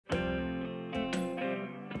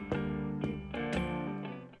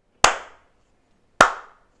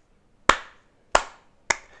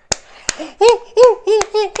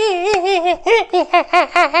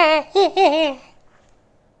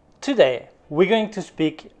Today we're going to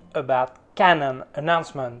speak about Canon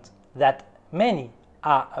announcement that many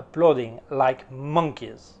are uploading like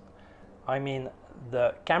monkeys. I mean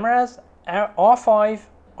the cameras R5,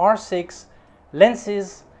 R6,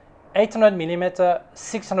 lenses 800mm,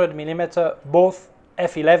 600mm, both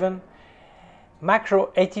f11,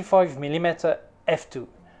 macro 85mm f2.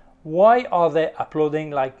 Why are they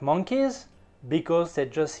uploading like monkeys? Because they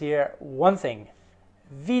just hear one thing: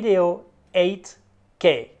 video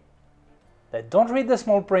 8K. They don't read the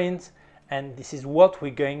small print, and this is what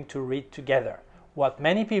we're going to read together, what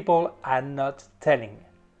many people are not telling.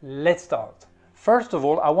 Let's start. First of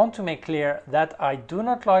all, I want to make clear that I do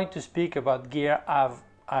not like to speak about gear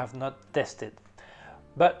I've not tested.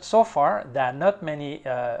 But so far, there are not many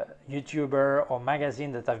YouTubers or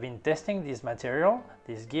magazines that have been testing this material,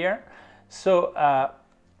 this gear. So I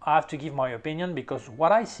have to give my opinion, because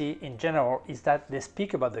what I see in general is that they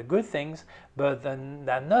speak about the good things, but then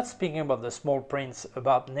they're not speaking about the small prints,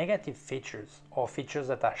 about negative features or features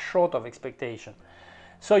that are short of expectation.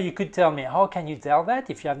 So you could tell me, how can you tell that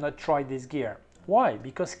if you have not tried this gear? Why?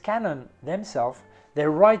 Because Canon themselves, they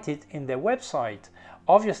write it in their website.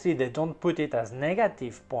 Obviously, they don't put it as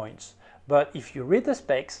negative points, but if you read the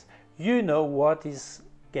specs, you know what is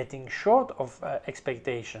getting short of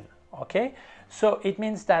expectation. Okay, so it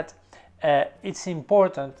means that it's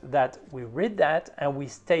important that we read that and we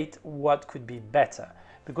state what could be better,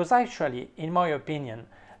 because actually, in my opinion,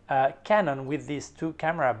 Canon with these two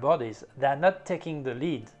camera bodies, they're not taking the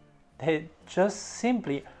lead. They're just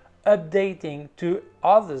simply updating to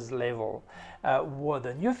others' level. What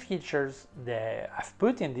the new features they have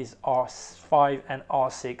put in this R5 and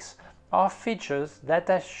R6 are features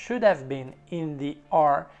that should have been in the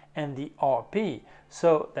R and the RP.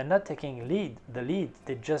 So they're not taking the lead,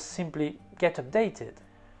 they just simply get updated.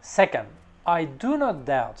 Second, I do not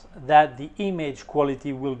doubt that the image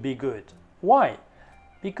quality will be good. Why?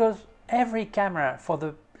 Because every camera for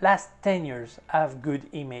the last 10 years have good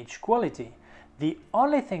image quality. The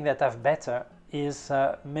only thing that have better is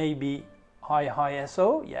maybe high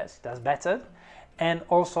ISO, yes, it has better, and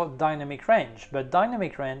also dynamic range. But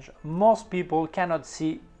dynamic range, most people cannot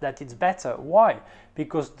see that it's better. Why?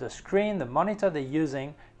 Because the screen, the monitor they're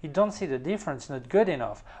using, you don't see the difference, not good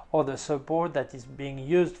enough, or the support that is being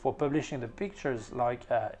used for publishing the pictures, like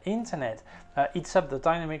internet, eats up the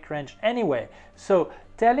dynamic range anyway. So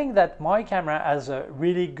telling that my camera has a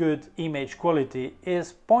really good image quality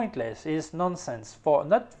is pointless, is nonsense,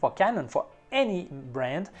 not for Canon, for any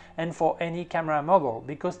brand and for any camera model,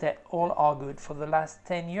 because they all are good for the last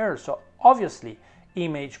 10 years. So obviously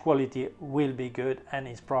image quality will be good, and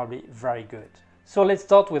is probably very good. So let's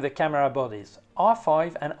start with the camera bodies,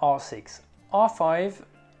 R5 and R6. R5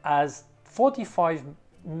 has 45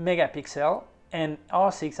 megapixel and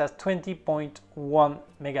R6 has 20.1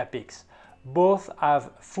 megapixels. Both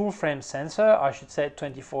have full frame sensor, I should say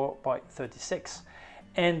 24x36.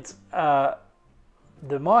 And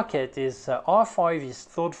the market is R5 is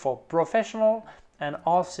thought for professional, and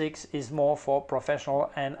R6 is more for professional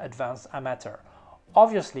and advanced amateur.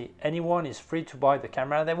 Obviously, anyone is free to buy the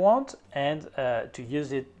camera they want and to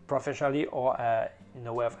use it professionally or in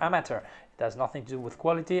the way of amateur. It has nothing to do with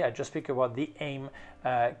quality. I just speak about the aim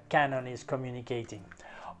Canon is communicating.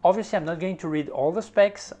 Obviously, I'm not going to read all the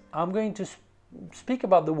specs. I'm going to speak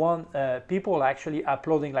about the one people are actually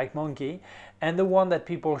uploading like monkey, and the one that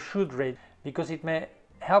people should read, because it may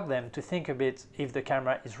help them to think a bit if the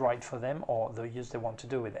camera is right for them or the use they want to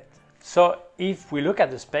do with it. So if we look at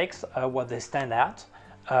the specs, what they stand out,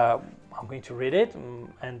 I'm going to read it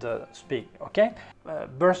and speak, okay?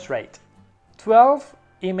 Burst rate, 12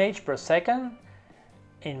 images per second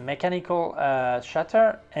in mechanical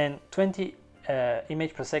shutter, and 20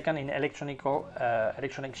 images per second in electronic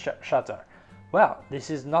shutter. Well, this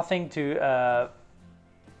is nothing to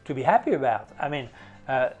be happy about. I mean,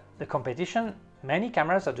 the competition, many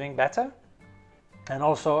cameras are doing better, and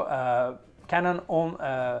also Canon own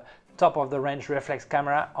top of the range reflex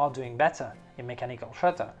camera are doing better in mechanical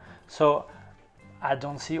shutter. So I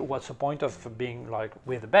don't see what's the point of being like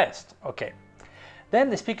with the best. Okay, then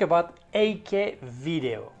they speak about 8K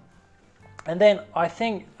video, and then I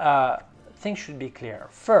think things should be clear.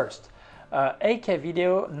 First, 8K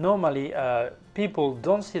video, normally people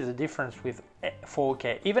don't see the difference with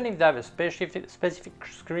 4K. Even if they have a specific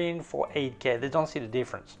screen for 8K, they don't see the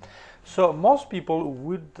difference. So most people who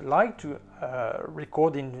would like to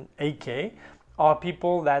record in 8K are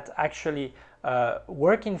people that actually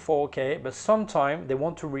work in 4K, but sometimes they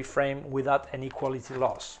want to reframe without any quality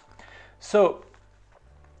loss. So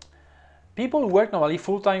people who work normally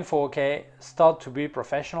full-time 4K start to be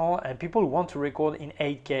professional, and people who want to record in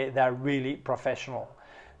 8K, they're really professional.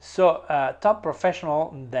 So top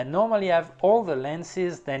professional, they normally have all the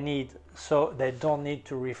lenses they need, so they don't need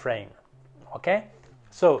to reframe. Okay,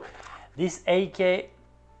 so this 8K,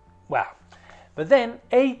 well, but then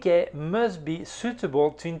 8K must be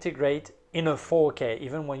suitable to integrate in a 4K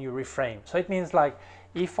even when you reframe. So it means like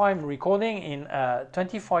if I'm recording in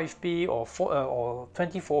 25p or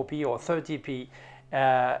 24p or 30p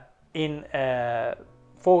in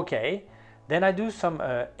 4K, then I do some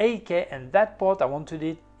 8K, and that part I want to do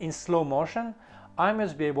it in slow motion, I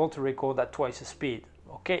must be able to record at twice the speed.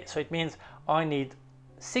 Okay, so it means I need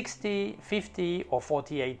 60, 50 or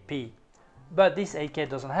 48p, but this 8K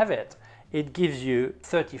doesn't have it. It gives you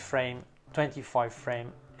 30 frame, 25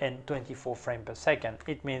 frame and 24 frame per second.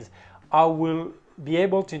 It means I will be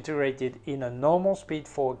able to integrate it in a normal speed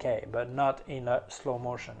 4K, but not in a slow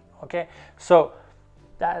motion. Okay, so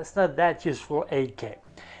that's not that useful 8K.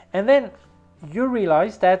 And then you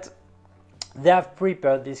realize that they have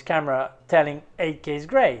prepared this camera telling 8K is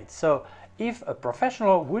great. So if a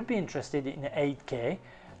professional would be interested in 8K,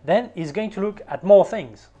 then he's going to look at more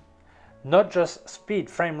things, not just speed,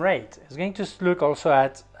 frame rate. He's going to look also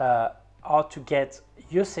at how to get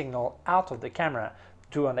your signal out of the camera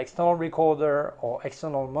to an external recorder or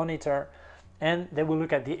external monitor, and they will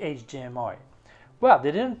look at the HDMI. Well,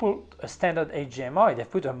 they didn't put a standard HDMI, they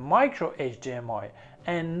put a micro HDMI,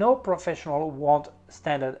 and no professional want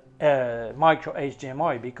standard micro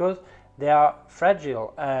HDMI because they are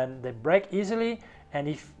fragile and they break easily, and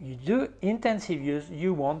if you do intensive use,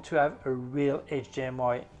 you want to have a real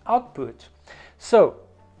HDMI output. So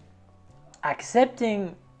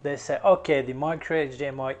accepting, they say, okay, the micro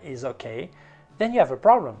HDMI is okay, then you have a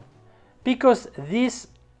problem, because this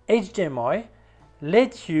HDMI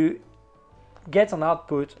lets you get an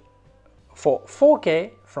output for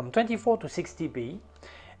 4K from 24 to 60p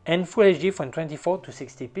and Full HD from 24 to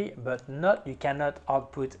 60p, but not, you cannot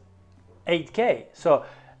output 8K. So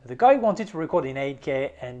the guy wanted to record in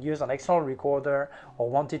 8K and use an external recorder or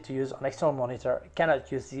wanted to use an external monitor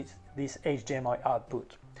cannot use this HDMI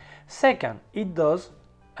output. Second, it does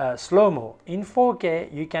slow-mo. In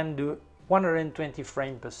 4K you can do 120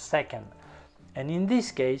 frames per second, and in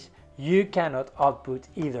this case you cannot output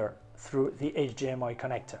either through the HDMI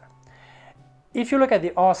connector. If you look at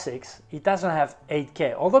the R6, it doesn't have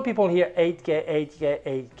 8K. Although people hear 8K,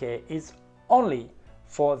 8K, 8K, it's only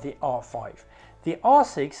for the R5. The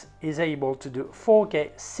R6 is able to do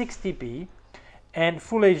 4K 60p and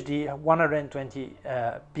Full HD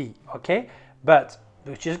 120p, okay? But,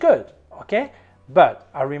 which is good, okay? But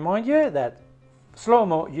I remind you that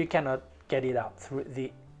slow-mo, you cannot get it out through the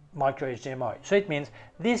micro HDMI. So it means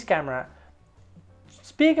this camera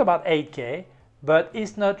speaks about 8K, but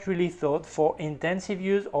it's not really thought for intensive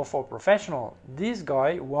use or for professional. This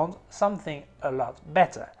guy wants something a lot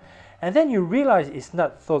better. And then you realize it's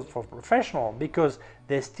not thought for professional because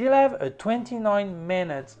they still have a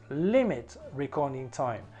 29-minute limit recording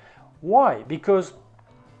time. Why? Because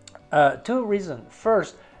two reasons.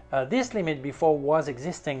 First, this limit before was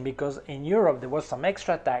existing because in Europe there was some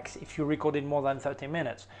extra tax if you recorded more than 30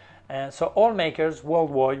 minutes. And so all makers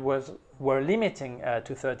worldwide were limiting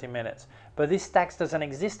to 30 minutes. But this tax doesn't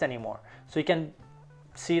exist anymore. So you can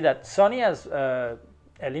see that Sony has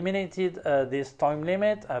eliminated this time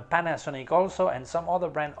limit, Panasonic also, and some other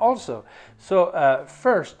brand also. So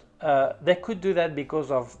first, they could do that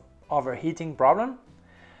because of overheating problem.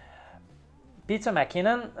 Peter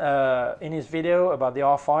McKinnon, in his video about the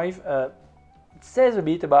R5, says a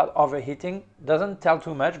bit about overheating. Doesn't tell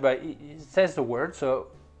too much, but he says the word, so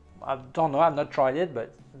I don't know, I've not tried it,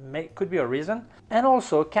 but could be a reason. And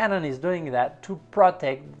also Canon is doing that to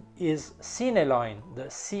protect his Cine line, the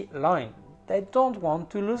C line. They don't want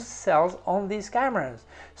to lose sales on these cameras,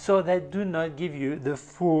 so they do not give you the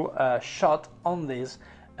full shot on this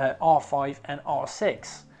R5 and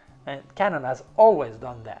R6, and Canon has always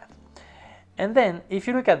done that. And then if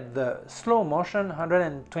you look at the slow motion,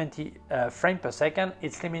 120 frames per second,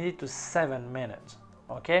 it's limited to 7 minutes,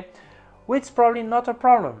 okay? Which is probably not a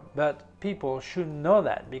problem, but people should know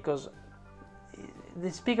that because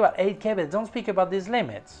they speak about 8K, but they don't speak about these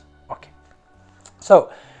limits. Okay,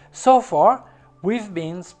 so far we've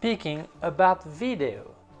been speaking about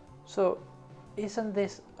video. So isn't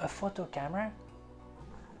this a photo camera?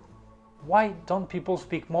 Why don't people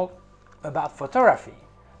speak more about photography?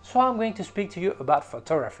 So I'm going to speak to you about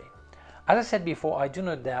photography. As I said before, I do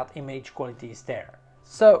not doubt image quality is there.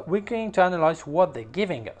 So we're going to analyze what they're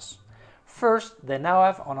giving us. First, they now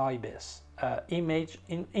have on IBIS image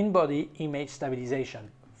in-body image stabilization,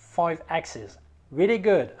 5 axes, really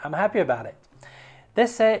good. I'm happy about it. They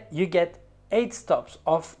say you get 8 stops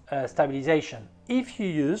of stabilization if you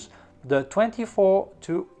use the 24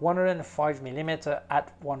 to 105 millimeter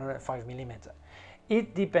at 105 millimeter.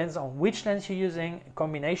 It depends on which lens you're using.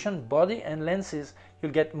 Combination body and lenses,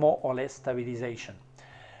 you'll get more or less stabilization.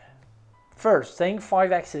 First, saying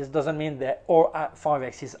 5 axes doesn't mean that all 5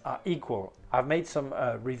 axes are equal. I've made some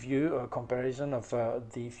review comparison of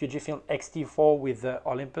the Fujifilm X-T4 with the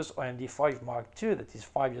Olympus OMD5 Mark II that is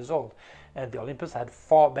 5 years old, and the Olympus had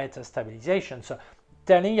far better stabilization. So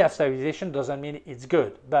telling you have stabilization doesn't mean it's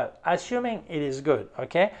good, but assuming it is good,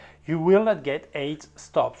 okay, you will not get 8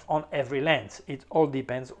 stops on every lens. It all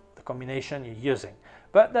depends on the combination you're using,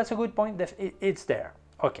 but that's a good point that it's there.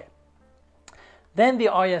 Okay, then the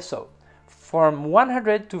ISO. From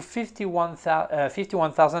 100 to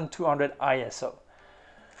 51,200 ISO.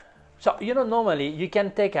 So, you know, normally you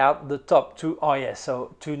can take out the top 2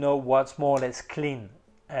 ISO to know what's more or less clean.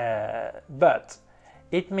 But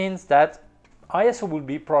it means that ISO will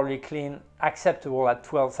be probably clean, acceptable at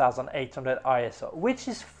 12,800 ISO, which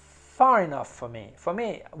is far enough for me. For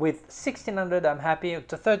me, with 1600 I'm happy,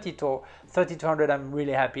 to 3200 I'm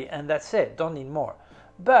really happy, and that's it, don't need more.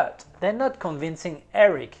 But they're not convincing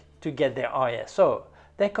Eric to get their ISO.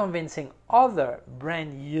 They're convincing other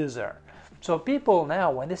brand user. So people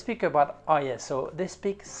now, when they speak about ISO, they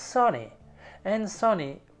speak Sony. And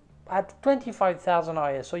Sony, at 25,000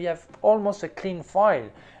 ISO, you have almost a clean file.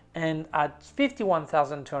 And at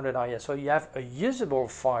 51,200 ISO, you have a usable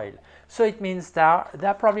file. So it means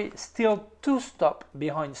they're probably still 2 stops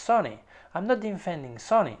behind Sony. I'm not defending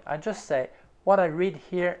Sony. I just say what I read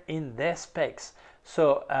here in their specs.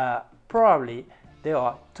 So probably they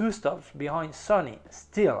are 2 stops behind Sony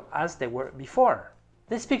still, as they were before.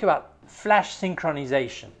 They speak about flash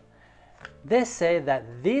synchronization. They say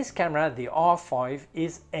that this camera, the R5,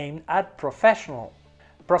 is aimed at professional.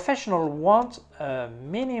 Professional want a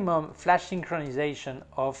minimum flash synchronization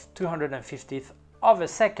of 250th of a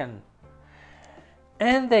second.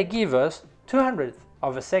 And they give us 200th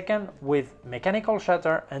of a second with mechanical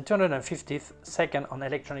shutter and 250th second on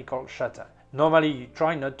electronical shutter. Normally you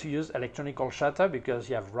try not to use electronical shutter because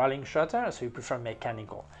you have rolling shutter, so you prefer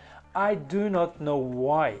mechanical. I do not know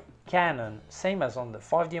why Canon, same as on the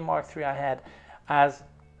 5D Mark III I had, has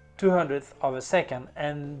 200th of a second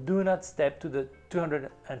and do not step to the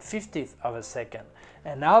 250th of a second.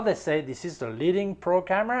 And now they say this is the leading pro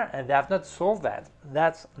camera and they have not solved that.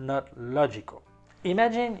 That's not logical.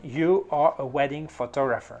 Imagine you are a wedding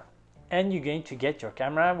photographer and you're going to get your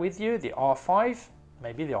camera with you, the R5,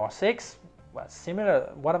 maybe the R6. Well,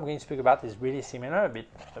 similar. What I'm going to speak about is really similar, a bit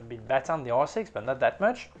better on the R6, but not that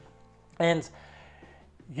much. And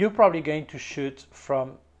you're probably going to shoot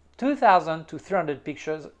from 2,000 to 300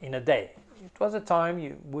 pictures in a day. It was a time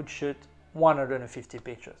you would shoot 150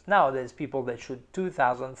 pictures. Nowadays, people that shoot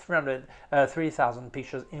 2,000, 3,000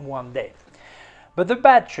 pictures in one day. But the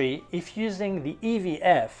battery, if using the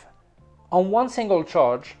EVF on one single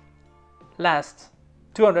charge, lasts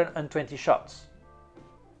 220 shots.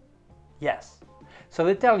 Yes. So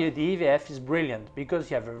they tell you the EVF is brilliant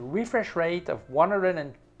because you have a refresh rate of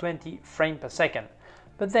 120 frames per second.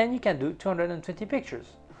 But then you can do 220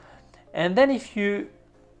 pictures. And then if you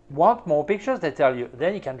want more pictures, they tell you,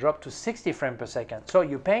 then you can drop to 60 frames per second. So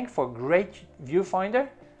you're paying for a great viewfinder,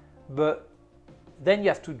 but then you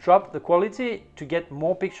have to drop the quality to get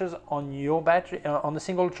more pictures on your battery, on a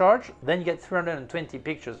single charge. Then you get 320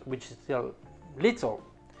 pictures, which is still little.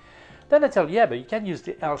 Then I tell you, yeah, but you can use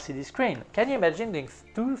the LCD screen. Can you imagine doing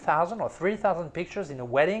 2,000 or 3,000 pictures in a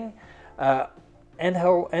wedding and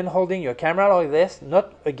holding your camera like this,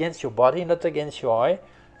 not against your body, not against your eye?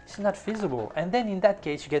 It's not feasible. And then in that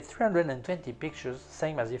case, you get 320 pictures,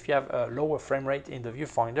 same as if you have a lower frame rate in the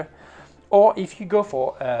viewfinder. Or if you go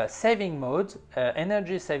for saving mode,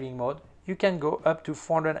 energy saving mode, you can go up to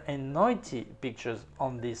 490 pictures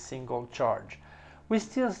on this single charge. We're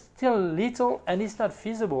still little and it's not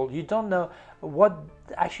feasible. You don't know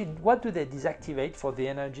what do they deactivate for the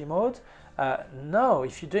energy mode? No,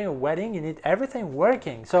 if you're doing a wedding, you need everything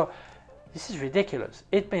working. So this is ridiculous.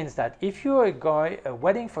 It means that if you're a guy, a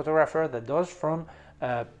wedding photographer that does from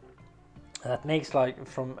that makes like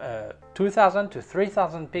from 2,000 to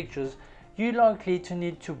 3,000 pictures, you're likely to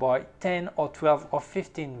need to buy 10 or 12 or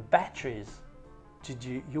 15 batteries to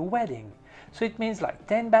do your wedding. So it means like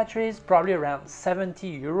 10 batteries, probably around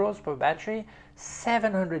 70 euros per battery,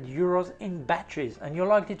 700 euros in batteries, and you're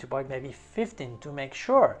likely to buy maybe 15 to make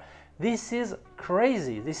sure. This is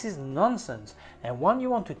crazy, this is nonsense. And when you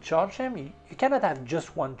want to charge them, you cannot have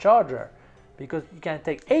just one charger. because you can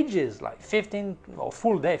take ages, like 15 or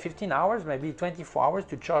full day, 15 hours, maybe 24 hours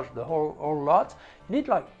to charge the whole lot. You need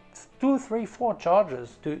like 2, 3, 4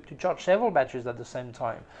 chargers to charge several batteries at the same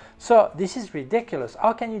time. So this is ridiculous.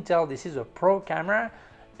 How can you tell this is a pro camera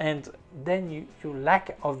and then you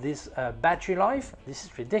lack of this battery life? This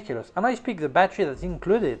is ridiculous. And I speak the battery that's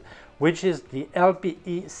included, which is the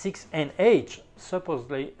LPE6NH,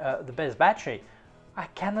 supposedly the best battery. I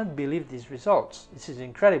cannot believe these results. This is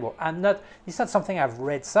incredible. It's not something I've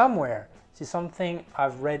read somewhere. This is something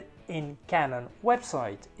I've read in Canon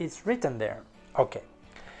website. It's written there. Okay.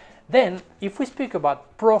 Then, if we speak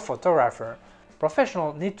about pro photographer,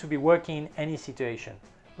 professional need to be working in any situation.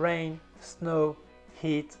 Rain, snow,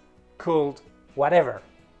 heat, cold, whatever.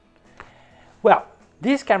 Well,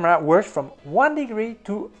 this camera works from 1 degree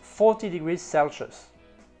to 40 degrees Celsius.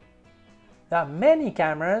 There are many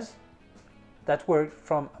cameras that work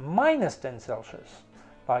from -10 Celsius,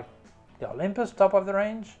 like the Olympus top of the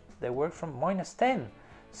range, they work from -10.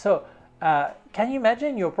 So can you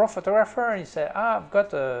imagine you're a pro photographer and you say, I've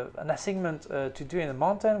got an assignment to do in the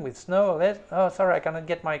mountain with snow. Oh, sorry, I cannot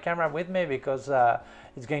get my camera with me because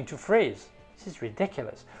it's going to freeze. This is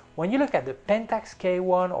ridiculous. When you look at the Pentax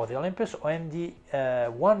K1 or the Olympus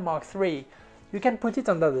OMD1 Mark III, you can put it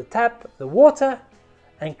under the tap, the water,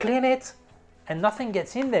 and clean it, and nothing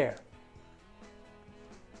gets in there.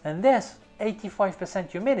 And there's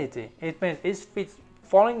 85% humidity. It means if it's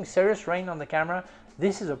falling serious rain on the camera,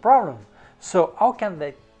 this is a problem. So how can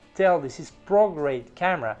they tell this is pro grade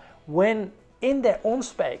camera when in their own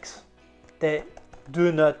specs they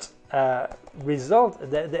do not they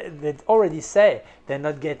already say they're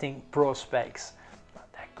not getting pro specs.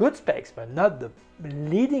 They're good specs, but not the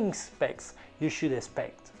leading specs you should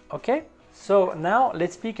expect. Okay? So now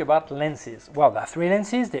let's speak about lenses. Well, there are 3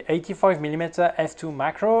 lenses, the 85mm f2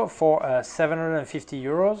 macro for 750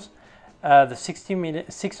 euros, the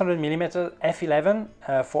 600mm f11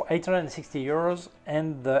 for 860 euros,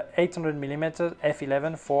 and the 800mm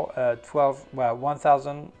f11 for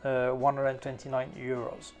 1,129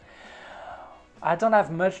 euros. I don't have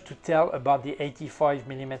much to tell about the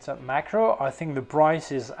 85mm macro. I think the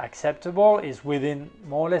price is acceptable, is within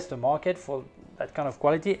more or less the market for that kind of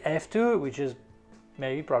quality. F2, which is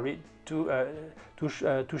maybe probably too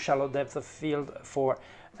shallow depth of field for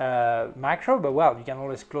macro, but well, you can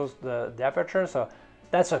always close the aperture, so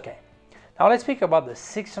that's okay. Now let's speak about the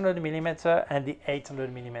 600mm and the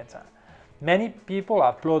 800mm. Many people are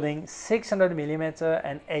uploading 600mm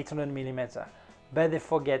and 800mm, but they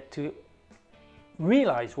forget to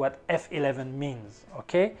realize what f11 means,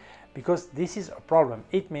 okay? Because this is a problem.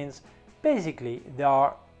 It means basically there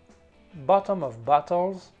are bottom of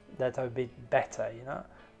bottles that are a bit better, you know,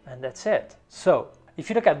 and that's it. So if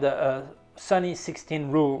you look at the Sony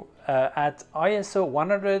 16 rule at ISO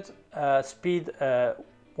 100 speed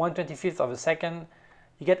 1/25th of a second,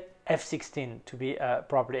 you get f16 to be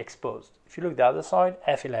properly exposed. If you look the other side,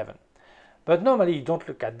 f11. But normally you don't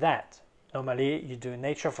look at that. Normally you do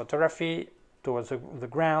nature photography towards the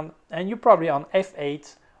ground, and you're probably on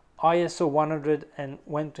f8 ISO 100 and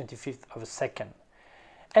 1/25th of a second.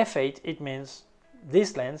 f8, it means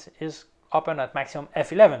this lens is open at maximum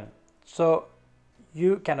f11, so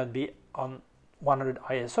you cannot be on 100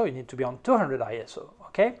 ISO, you need to be on 200 ISO,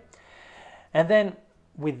 okay? And then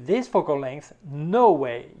with this focal length, no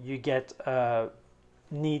way you get a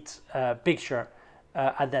neat picture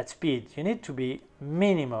at that speed. You need to be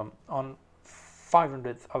minimum on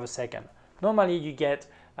 500th of a second. Normally you get,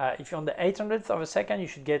 if you're on the 800th of a second, you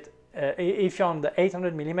should get, if you're on the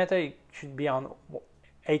 800mm, you should be on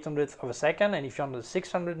 800th of a second, and if you're on the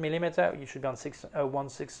 600mm, you should be on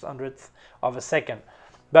 1/600th of a second.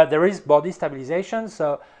 But there is body stabilization,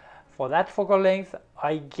 so for that focal length,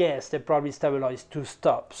 I guess they probably stabilize to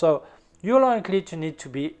stop. So you're likely to need to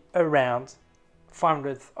be around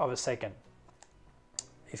 500th of a second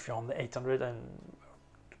if you're on the 800, and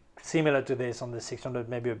similar to this on the 600,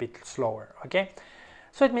 maybe a bit slower, okay?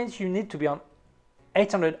 So it means you need to be on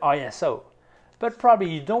 800 ISO, but probably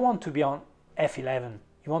you don't want to be on f11.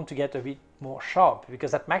 You want to get a bit more sharp,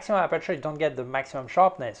 because at maximum aperture you don't get the maximum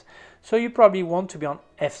sharpness. So you probably want to be on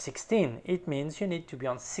f16. It means you need to be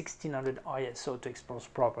on 1600 ISO to expose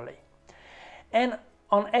properly. And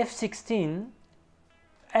on f16,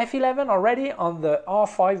 f11 already on the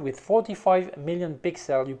R5 with 45 million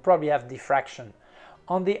pixels, you probably have diffraction.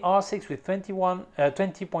 On the R6 with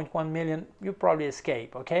 20.1 million, you probably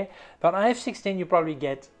escape, okay? But on f16, you probably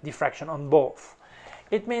get diffraction on both.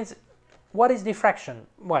 It means, what is diffraction?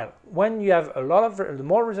 Well, when you have a lot of, the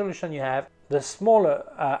more resolution you have, the smaller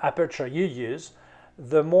aperture you use,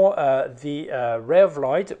 the more the ray of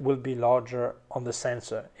light will be larger on the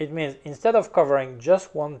sensor. It means instead of covering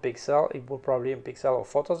just one pixel, it will probably, a pixel or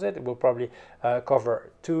photos it will probably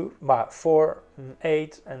cover 2, 4,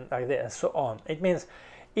 8, and like that, and so on. It means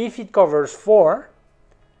if it covers 4,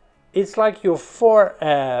 it's like your 4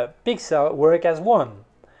 pixel work as 1.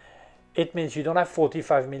 It means you don't have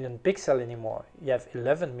 45 million pixels anymore. You have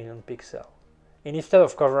 11 million pixels. And instead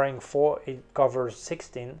of covering 4, it covers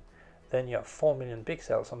 16. Then you have 4 million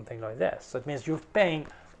pixels, something like that. So it means you're paying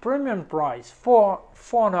premium price for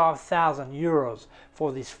 4,500 euros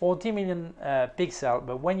for this 40 million pixel.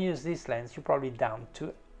 But when you use this lens, you're probably down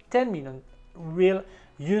to 10 million real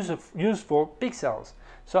useful pixels.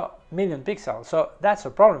 So million pixels. So that's a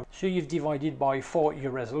problem. So you've divided by 4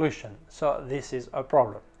 your resolution. So this is a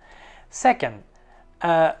problem. Second,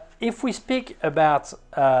 if we speak about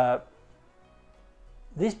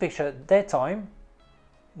this picture daytime,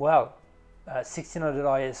 well, 1600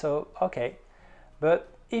 ISO, okay. But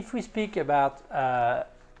if we speak about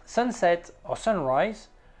sunset or sunrise,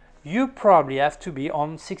 you probably have to be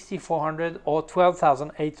on 6400 or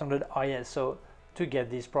 12,800 ISO to get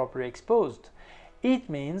this properly exposed. It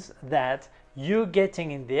means that you're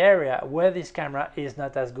getting in the area where this camera is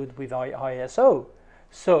not as good with high ISO.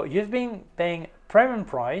 So you've been paying premium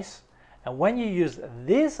price, and when you use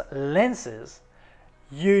these lenses,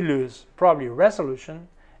 you lose probably resolution,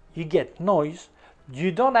 you get noise,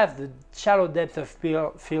 you don't have the shallow depth of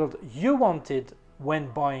field you wanted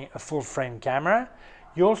when buying a full frame camera.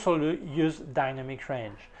 You also use dynamic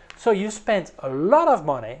range. So you spent a lot of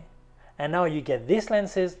money, and now you get these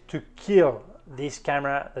lenses to kill this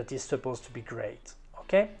camera that is supposed to be great.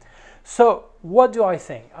 Okay, so what do I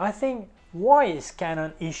think? I think, why is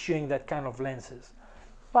Canon issuing that kind of lenses?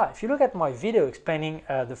 Well, if you look at my video explaining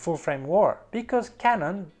the full frame war, because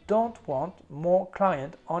Canon don't want more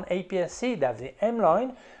client on APS-C. They have the M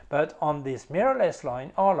line, but on this mirrorless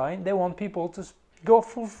line, R line, they want people to go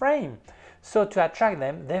full frame. So to attract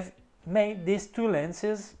them, they've made these two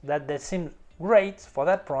lenses that they seem great for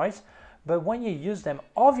that price, but when you use them,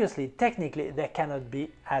 obviously, technically, they cannot be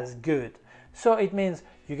as good. So it means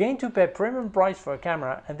you're going to pay premium price for a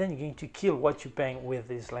camera, and then you're going to kill what you're paying with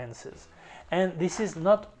these lenses. And this is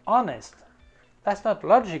not honest. That's not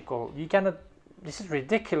logical. You cannot, this is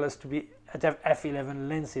ridiculous to have f11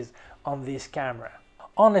 lenses on this camera.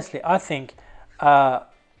 Honestly, I think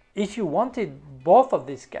if you wanted both of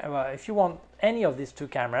these, if you want any of these two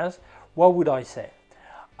cameras, what would I say?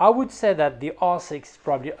 I would say that the R6 is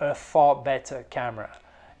probably a far better camera,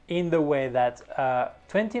 in the way that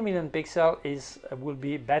 20 million pixel will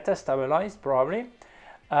be better stabilized probably.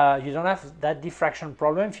 You don't have that diffraction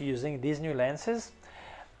problem if you're using these new lenses.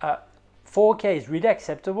 4K is really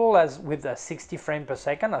acceptable as with the 60 frames per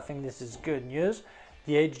second. I think this is good news.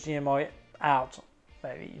 The HDMI out,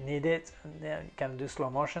 maybe you need it, and then you can do slow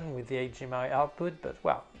motion with the HDMI output, but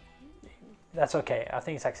well, that's okay. I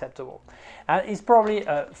think it's acceptable. And it's probably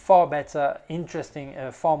a far better, interesting,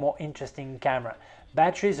 far more interesting camera.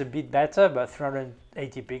 Battery is a bit better, but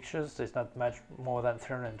 380 pictures, so it's not much more than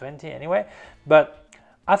 320 anyway. But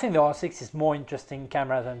I think the R6 is more interesting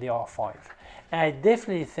camera than the R5. And I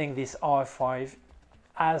definitely think this R5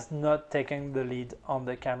 has not taken the lead on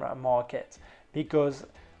the camera market, because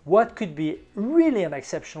what could be really an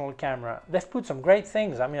exceptional camera, they've put some great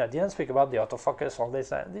things. I mean, I didn't speak about the autofocus, all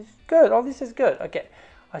this is good, all this is good. Okay,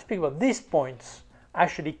 I speak about these points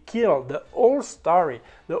actually kill the whole story,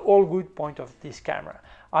 the whole good point of this camera.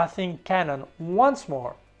 I think Canon once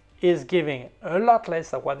more is giving a lot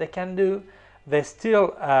less of what they can do. They're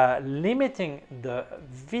still limiting the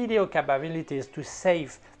video capabilities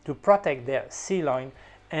to protect their C line,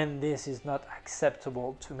 and this is not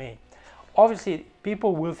acceptable to me. Obviously,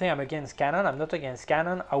 people will think I'm against Canon. I'm not against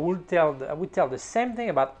Canon. I would tell the same thing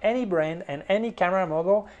about any brand and any camera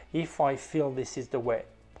model if I feel this is the way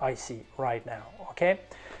I see right now. Okay,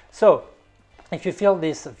 so if you feel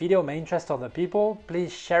this video may interest other people,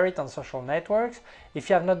 please share it on social networks. If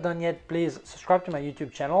you have not done yet, please subscribe to my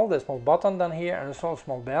YouTube channel. There's a small button down here and also a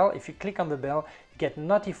small bell. If you click on the bell, you get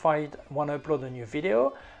notified when I upload a new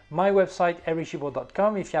video. My website,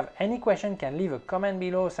 ericgibaud.com. If you have any question, you can leave a comment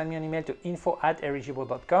below, send me an email to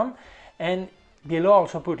info@ericgibaud.com. And below I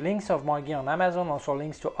also put links of my gear on Amazon, also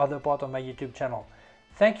links to other parts of my YouTube channel.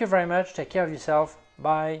 Thank you very much. Take care of yourself.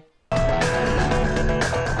 Bye.